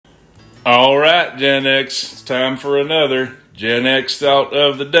All right, Gen X, it's time for another Gen X thought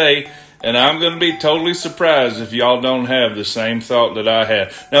of the day. And I'm going to be totally surprised if y'all don't have the same thought that I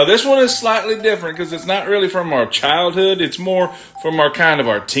had. Now, this one is slightly different because it's not really from our childhood. It's more from our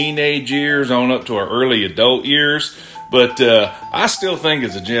teenage years on up to our early adult years. But I still think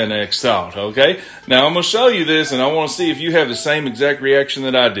it's a Gen X thought, okay? Now, I'm going to show you this, and I want to see if you have the same exact reaction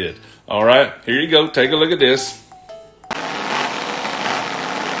that I did. All right, here you go. Take a look at this.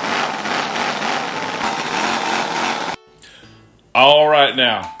 All right,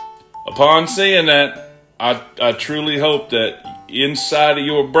 now. Upon seeing that, I truly hope that inside of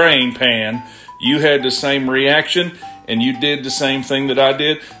your brain pan, you had the same reaction and you did the same thing that I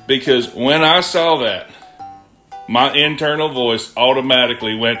did. Because when I saw that, my internal voice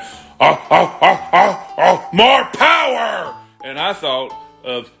automatically went, more power! And I thought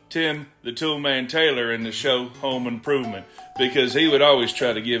of Tim the Toolman Taylor in the show Home Improvement, because he would always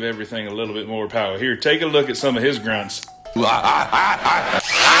try to give everything a little bit more power. Here, take a look at some of his grunts.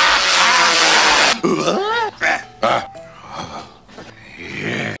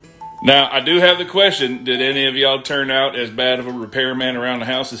 Now, I do have the question, did any of y'all turn out as bad of a repairman around the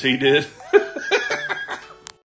house as he did?